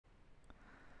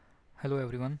Hello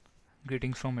everyone,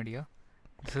 greetings from India.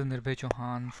 This is Nirbhay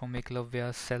Chauhan from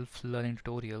Eklavya self-learning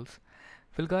tutorials.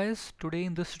 Well guys, today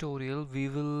in this tutorial we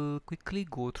will quickly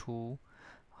go through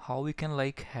how we can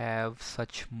have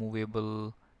such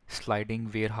movable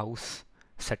sliding warehouse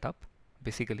setup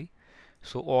basically.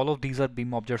 So all of these are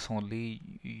beam objects only.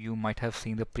 You might have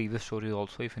seen the previous tutorial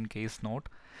also. If in case not,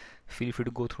 feel free to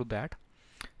go through that.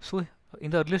 So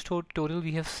in the earlier tutorial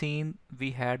we have seen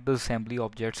we had the assembly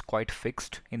objects quite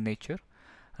fixed in nature,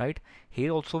 right?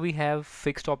 Here also we have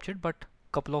fixed object, but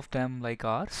couple of them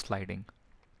are sliding,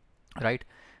 right?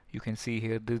 You can see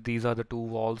here these are the two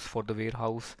walls for the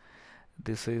warehouse.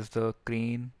 This is the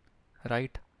crane,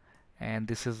 right? And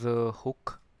this is the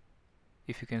hook.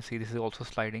 If you can see, this is also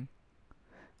sliding,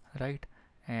 right?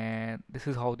 And this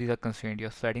is how these are constrained.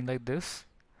 You're sliding like this.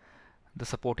 The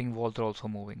supporting walls are also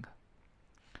moving,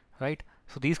 right?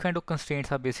 So these kind of constraints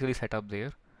are basically set up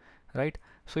there, right?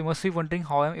 So you must be wondering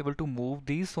how I'm able to move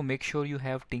these. So make sure you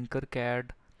have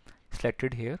Tinkercad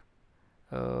selected here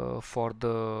for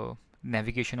the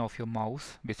navigation of your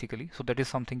mouse basically. So that is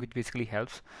something which basically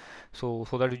helps. So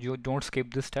that you don't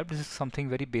skip this step. This is something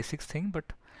very basic thing,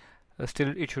 but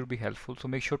still it should be helpful. So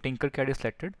make sure Tinkercad is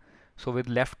selected. So with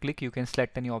left click you can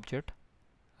select any object,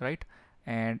 right?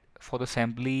 And for the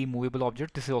assembly movable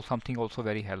object, this is also something also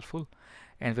very helpful.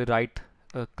 And with right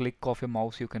click of your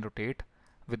mouse you can rotate.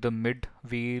 With the mid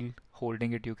wheel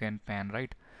holding it you can pan,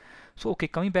 right? So okay,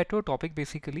 coming back to our topic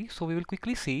basically, so we will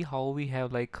quickly see how we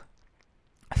have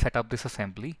set up this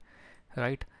assembly,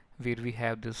 right? Where we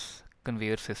have this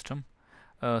conveyor system,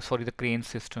 sorry, the crane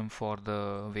system for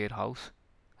the warehouse,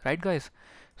 right guys?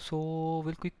 So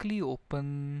we'll quickly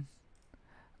open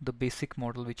the basic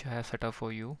model which I have set up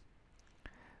for you,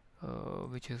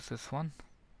 which is this one,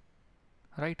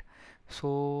 right?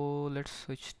 So let's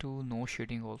switch to no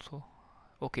shading also.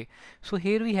 Okay, so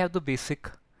here we have the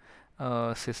basic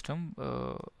system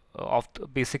of the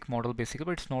basic model basically,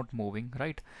 but it's not moving,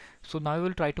 right? So now we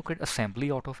will try to create assembly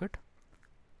out of it.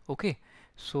 Okay,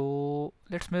 so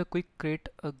let's make a quick create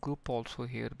a group also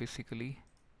here basically.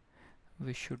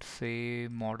 We should say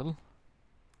model,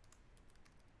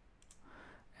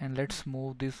 and let's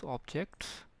move these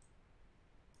objects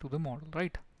to the model,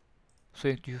 right?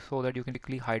 So that you can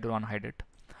quickly hide or unhide it.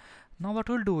 Now what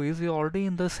we'll do is we're already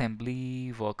in the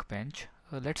assembly workbench.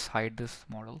 Let's hide this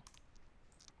model.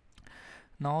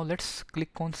 Now let's click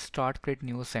on start create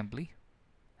new assembly,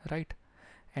 right?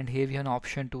 And here we have an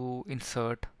option to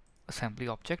insert assembly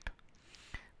object,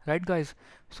 right guys?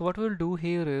 So what we'll do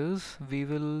here is we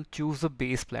will choose the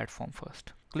base platform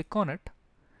first. Click on it.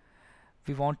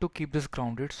 We want to keep this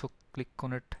grounded, so click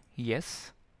on it,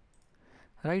 yes,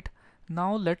 right?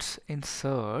 Now let's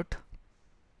insert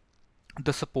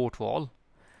the support wall,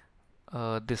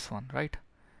 this one, right?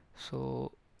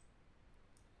 So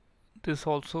this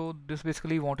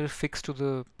basically want it fixed to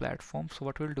the platform. So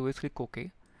what we'll do is click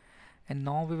OK, and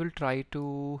now we will try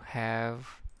to have,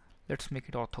 let's make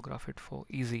it orthograph it for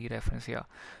easy reference. Yeah,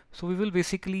 so we will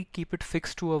basically keep it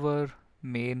fixed to our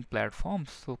main platform.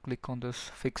 So click on this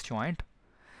fixed joint,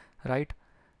 right?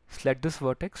 Select this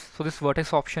vertex. So this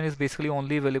vertex option is basically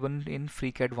only available in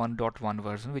FreeCAD 1.1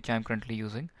 version, which I am currently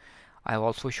using. I have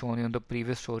also shown you in the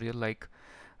previous tutorial, I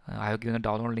have given a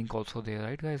download link also there,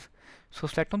 right guys? So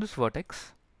select on this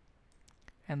vertex,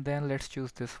 and then let's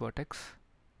choose this vertex,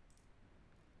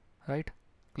 right?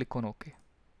 Click on OK.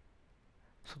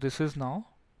 So this is now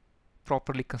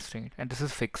properly constrained, and this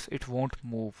is fixed. It won't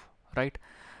move, right?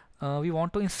 We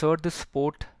want to insert this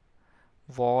support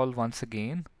wall once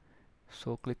again.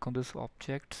 So click on this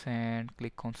objects and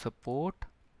click on support.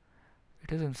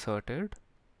 It is inserted,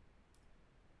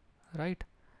 right?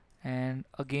 And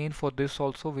again for this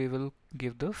also we will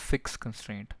give the fixed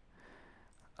constraint,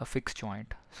 a fixed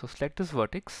joint. So select this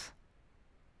vertex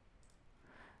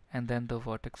and then the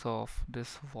vertex of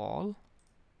this wall.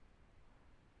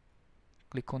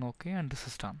 Click on OK, and this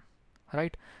is done,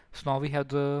 right? So now we have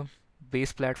the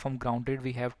base platform grounded.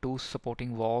 We have two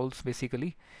supporting walls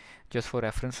basically, just for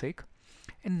reference sake.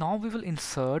 And now we will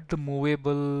insert the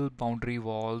movable boundary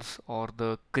walls or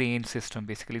the crane system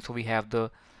basically. So we have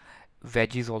the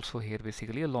wedges also here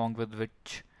basically, along with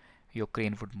which your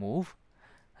crane would move,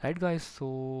 right guys?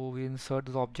 So we insert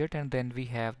this object, and then we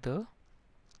have the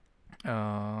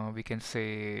we can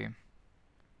say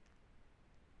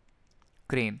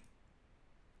crane.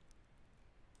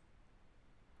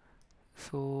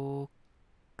 So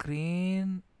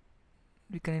crane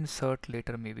we can insert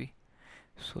later maybe.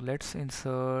 So let's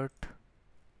insert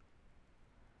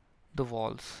the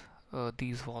walls,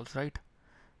 these walls, right?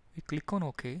 We click on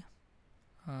OK.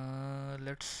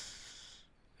 Let's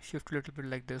shift a little bit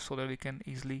like this so that we can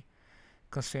easily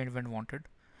constraint when wanted.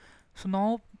 So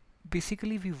now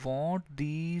basically we want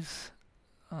these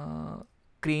uh,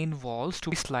 crane walls to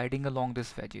be sliding along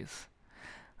these wedges,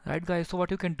 right guys? So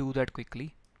what you can do that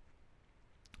quickly.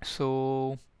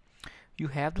 So you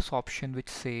have this option which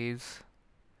says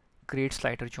create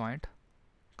slider joint.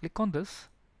 Click on this,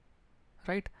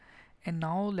 right? And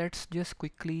now let's just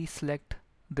quickly select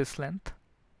this length,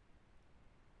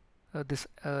 this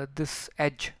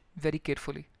edge very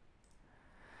carefully.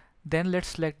 Then let's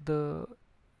select the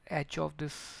edge of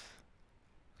this.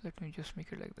 Let me just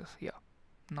make it like this. Yeah,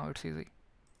 now it's easy.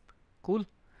 Cool.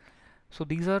 So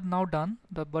these are now done,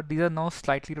 but these are now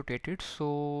slightly rotated.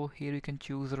 So here you can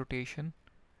choose the rotation.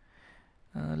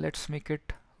 Let's make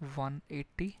it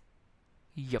 180.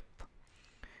 Yep.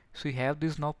 So you have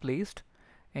these now placed,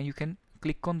 and you can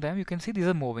click on them. You can see these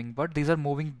are moving, but these are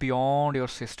moving beyond your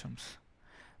systems,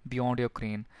 beyond your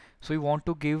crane. So you want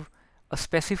to give a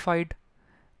specified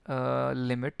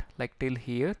limit, like till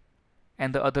here,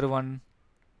 and the other one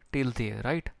till there,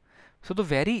 right? So the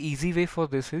very easy way for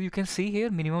this is, you can see here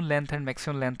minimum length and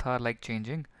maximum length are like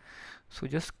changing. So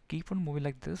just keep on moving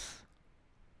like this,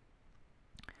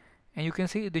 and you can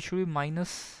see this should be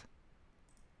minus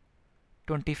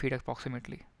 20 feet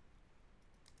approximately.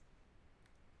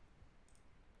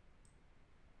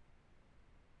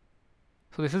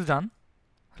 So this is done,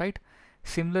 right?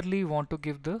 Similarly, you want to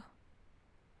give the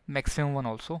maximum one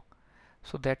also.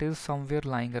 So that is somewhere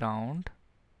lying around,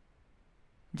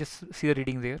 just see the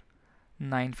reading there,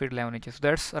 9 feet 11 inches. So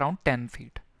that's around 10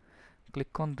 feet.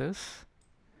 Click on this,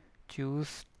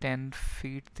 choose 10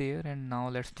 feet there, and now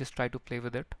let's just try to play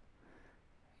with it.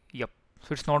 Yep.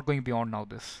 So it's not going beyond now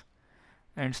this,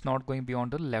 and it's not going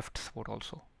beyond the left support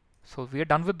also. So we are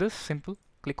done with this. Simple.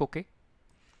 Click OK.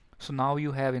 So now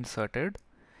you have inserted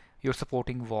your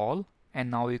supporting wall,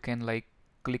 and now you can like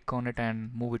click on it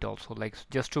and move it also, like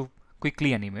just to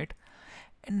quickly animate.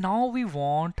 And now we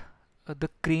want the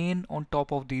crane on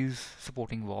top of these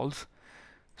supporting walls.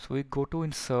 So we go to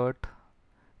insert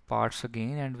parts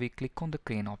again, and we click on the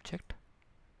crane object,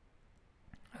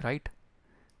 right,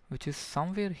 which is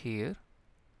somewhere here,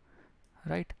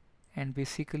 right? And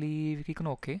basically we click on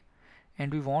OK,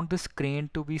 and we want this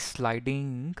crane to be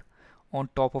sliding on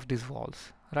top of these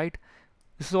walls, right?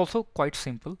 This is also quite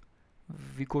simple.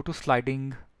 We go to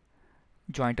sliding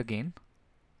joint again,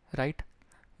 right?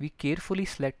 We carefully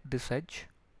select this edge,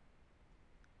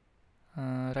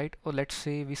 right? Or let's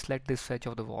say we select this edge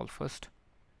of the wall first,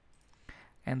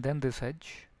 and then this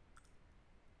edge.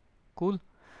 Cool.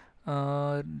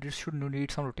 This should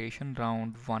need some rotation,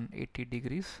 around 180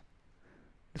 degrees.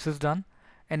 This is done.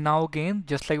 And now again,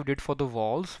 just like we did for the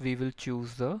walls, we will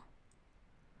choose the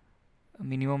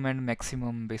minimum and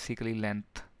maximum basically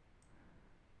length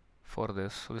for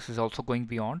this. So this is also going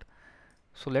beyond.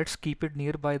 So let's keep it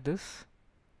nearby this,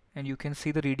 and you can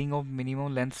see the reading of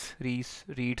minimum length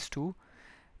reads to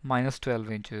minus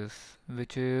 12 inches,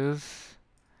 which is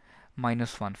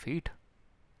minus 1 feet,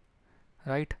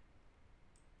 right?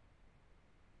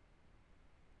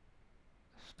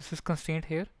 So this is constraint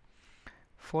here.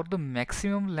 For the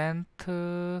maximum length,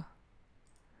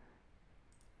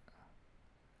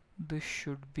 this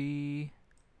should be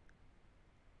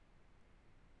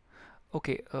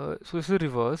okay. So this is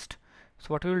reversed. So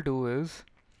what we will do is,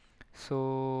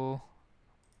 so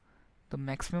the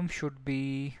maximum should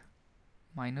be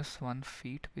minus 1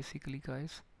 feet basically,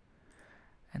 guys,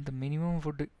 and the minimum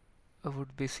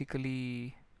would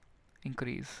basically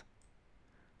increase.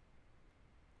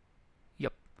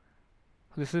 Yep.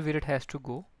 So this is where it has to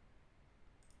go.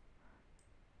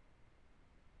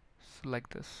 So like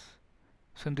this.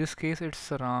 So in this case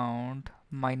it's around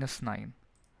minus 9.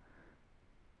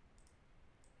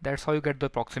 That's how you get the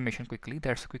approximation quickly.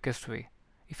 That's the quickest way,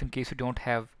 if in case you don't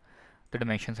have the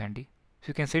dimensions handy. So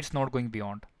you can say it's not going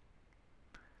beyond.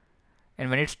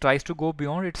 And when it tries to go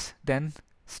beyond, it's then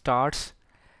starts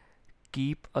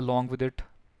keep along with it.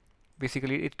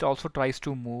 Basically, it also tries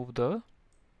to move the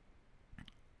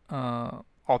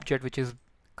object which is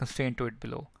constrained to it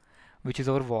below, which is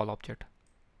our wall object.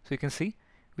 So you can see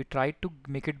we tried to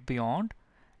make it beyond,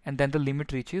 and then the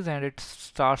limit reaches and it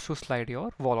starts to slide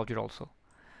your wall object also.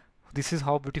 This is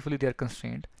how beautifully they are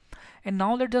constrained. And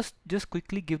now let's just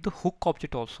quickly give the hook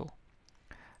object also,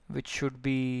 which should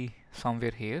be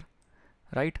somewhere here,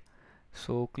 right?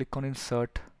 So click on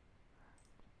insert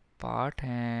part,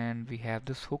 and we have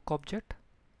this hook object,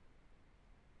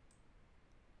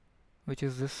 which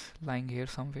is this lying here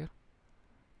somewhere,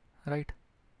 right?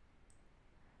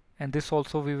 And this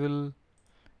also we will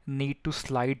need to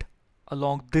slide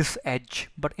along this edge,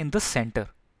 but in the center,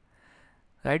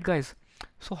 right guys?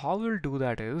 So how we'll do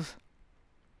that is,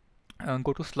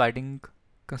 go to sliding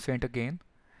constraint again,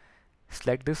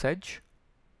 select this edge,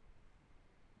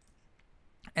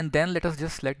 and then let us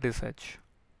just select this edge,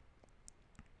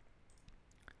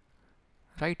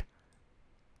 right?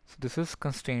 So this is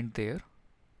constraint there.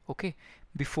 Okay,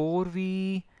 before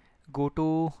we go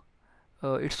to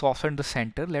its offset in the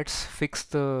center, let's fix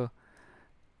the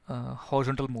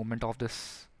horizontal movement of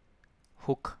this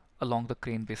hook along the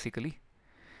crane basically.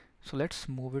 So let's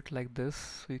move it like this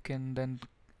so you can then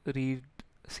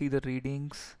see the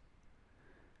readings.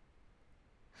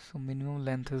 So minimum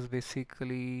length is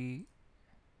basically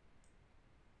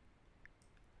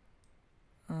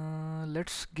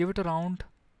let's give it around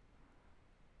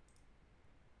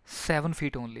 7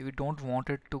 feet only. We don't want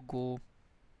it to go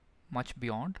much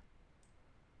beyond.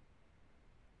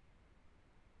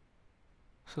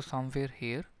 So somewhere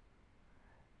here,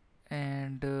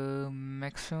 and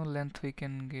maximum length we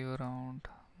can give around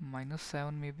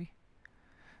 -7 maybe.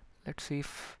 Let's see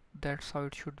if that's how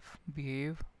it should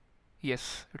behave.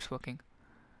 Yes, it's working.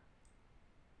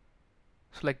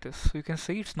 So like this, so you can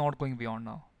see it's not going beyond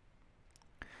now.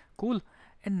 Cool.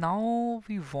 And now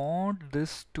we want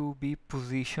this to be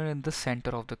positioned in the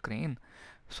center of the crane.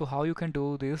 So how you can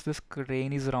do this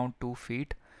crane is around 2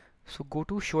 feet. So go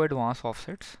to show advanced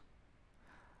offsets,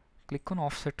 click on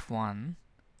offset 1,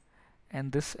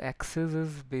 and this axis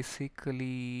is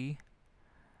basically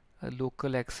a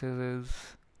local axis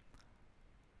is,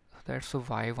 that's a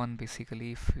y1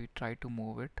 basically. If we try to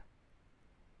move it,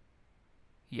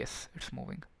 yes, it's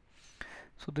moving.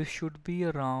 So this should be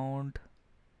around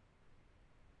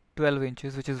 12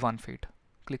 inches, which is 1 feet.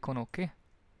 Click on OK.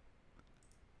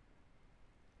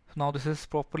 So now this is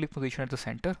properly positioned at the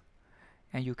center,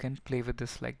 and you can play with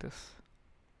this like this.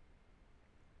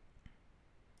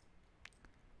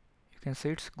 You can see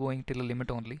it's going till a limit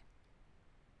only.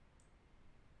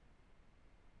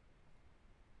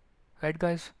 Right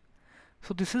guys?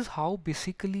 So this is how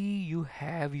basically you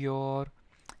have your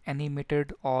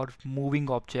animated or moving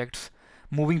objects,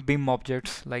 moving BIM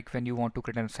objects, like when you want to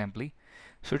create an assembly.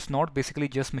 So it's not basically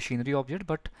just machinery object,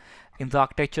 but in the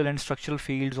architectural and structural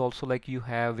fields also, like you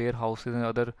have warehouses and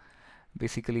other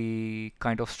basically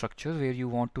kind of structures where you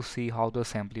want to see how the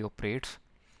assembly operates,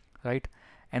 right?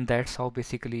 And that's how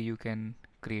basically you can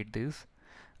create this.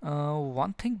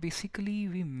 One thing basically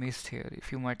we missed here,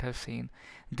 if you might have seen,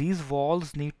 these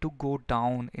walls need to go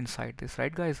down inside this,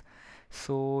 right guys?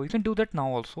 So you can do that now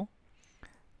also.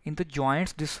 In the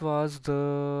joints, this was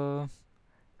the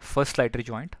first slider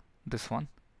joint, this one.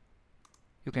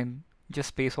 You can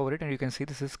just paste over it and you can see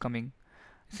this is coming,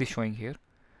 this is showing here,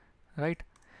 right?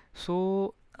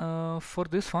 So for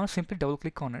this one, simply double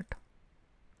click on it,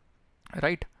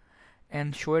 right?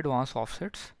 And show advanced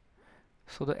offsets.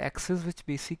 So the axis which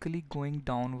basically going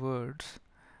downwards,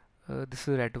 this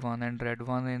is red one, and red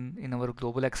one in our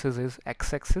global axis is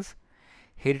x-axis.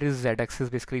 Here it is z-axis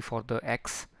basically for the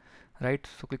x, right?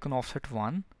 So click on offset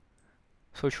 1.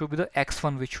 So it should be the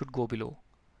x1 which should go below.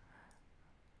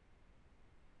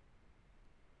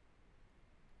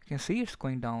 You can see it's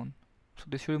going down. So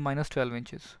this should be -12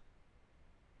 inches,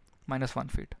 -1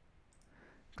 feet.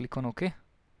 Click on OK.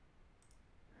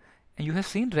 And you have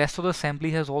seen rest of the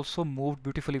assembly has also moved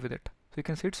beautifully with it. So you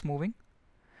can see it's moving,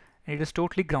 and it is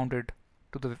totally grounded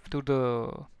to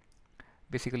the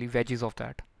basically wedges of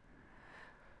that.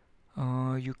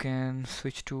 You can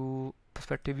switch to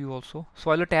perspective view also.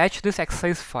 So I'll attach this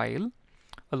exercise file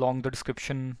along the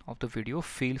description of the video.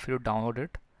 Feel free to download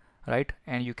it, right?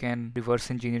 And you can reverse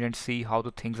engineer and see how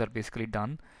the things are basically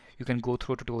done. You can go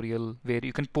through a tutorial where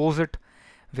you can pause it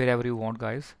wherever you want,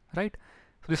 guys, right?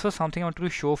 So this was something I wanted to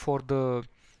show for the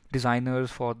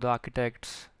designers, for the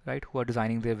architects, right, who are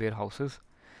designing their warehouses.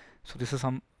 So this is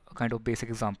some kind of basic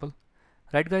example,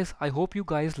 right guys? I hope you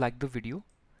guys liked the video,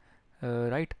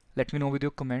 right? Let me know with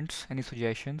your comments, any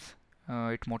suggestions.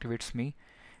 It motivates me.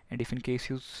 And if in case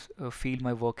you feel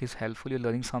my work is helpful, you're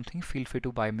learning something, feel free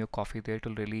to buy me a coffee there. It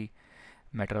will really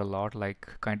matter a lot. Like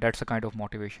that's a kind of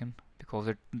motivation,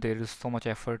 because there is so much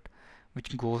effort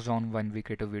which goes on when we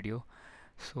create a video.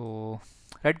 So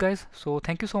right guys, so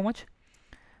thank you so much.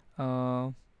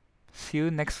 See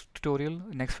you next tutorial,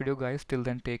 next video guys. Till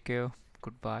then, take care.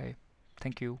 Goodbye.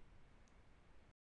 Thank you.